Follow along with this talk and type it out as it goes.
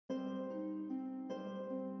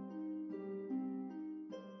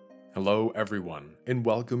Hello, everyone, and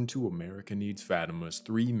welcome to America Needs Fatima's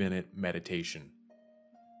 3-minute meditation.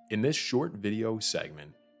 In this short video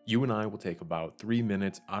segment, you and I will take about 3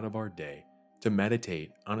 minutes out of our day to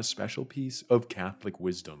meditate on a special piece of Catholic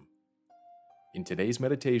wisdom. In today's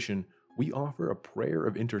meditation, we offer a prayer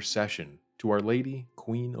of intercession to Our Lady,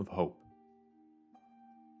 Queen of Hope.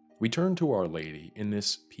 We turn to Our Lady in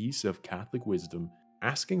this piece of Catholic wisdom,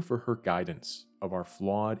 asking for her guidance of our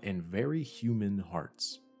flawed and very human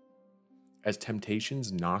hearts. As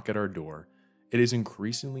temptations knock at our door, it is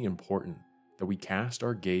increasingly important that we cast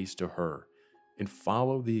our gaze to her and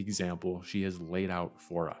follow the example she has laid out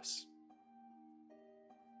for us.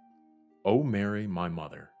 O Mary, my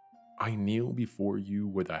mother, I kneel before you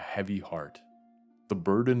with a heavy heart. The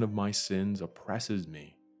burden of my sins oppresses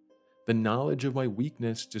me. The knowledge of my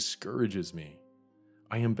weakness discourages me.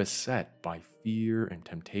 I am beset by fear and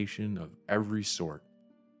temptation of every sort.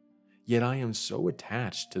 Yet I am so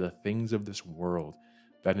attached to the things of this world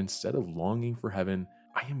that instead of longing for heaven,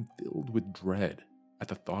 I am filled with dread at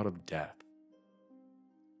the thought of death.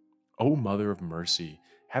 O Mother of Mercy,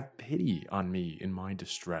 have pity on me in my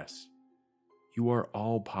distress. You are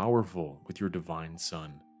all-powerful with your divine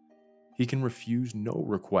Son. He can refuse no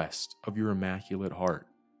request of your immaculate heart.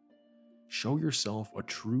 Show yourself a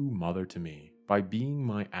true mother to me by being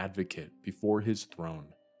my advocate before his throne,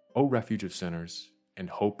 O refuge of sinners and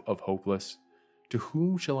hope of hopeless. To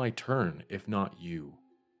whom shall I turn if not you?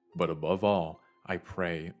 But above all, I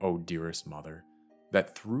pray, O dearest Mother,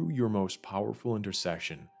 that through your most powerful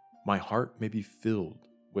intercession, my heart may be filled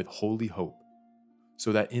with holy hope,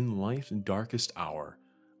 so that in life's darkest hour,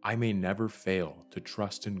 I may never fail to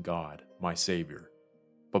trust in God, my Savior.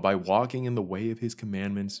 But by walking in the way of his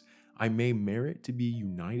commandments, I may merit to be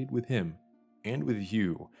united with him and with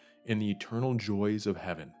you in the eternal joys of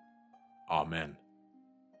heaven. Amen.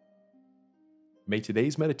 May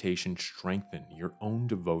today's meditation strengthen your own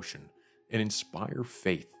devotion and inspire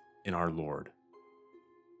faith in our Lord.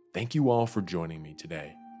 Thank you all for joining me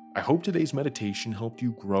today. I hope today's meditation helped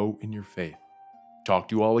you grow in your faith. Talk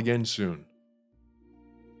to you all again soon.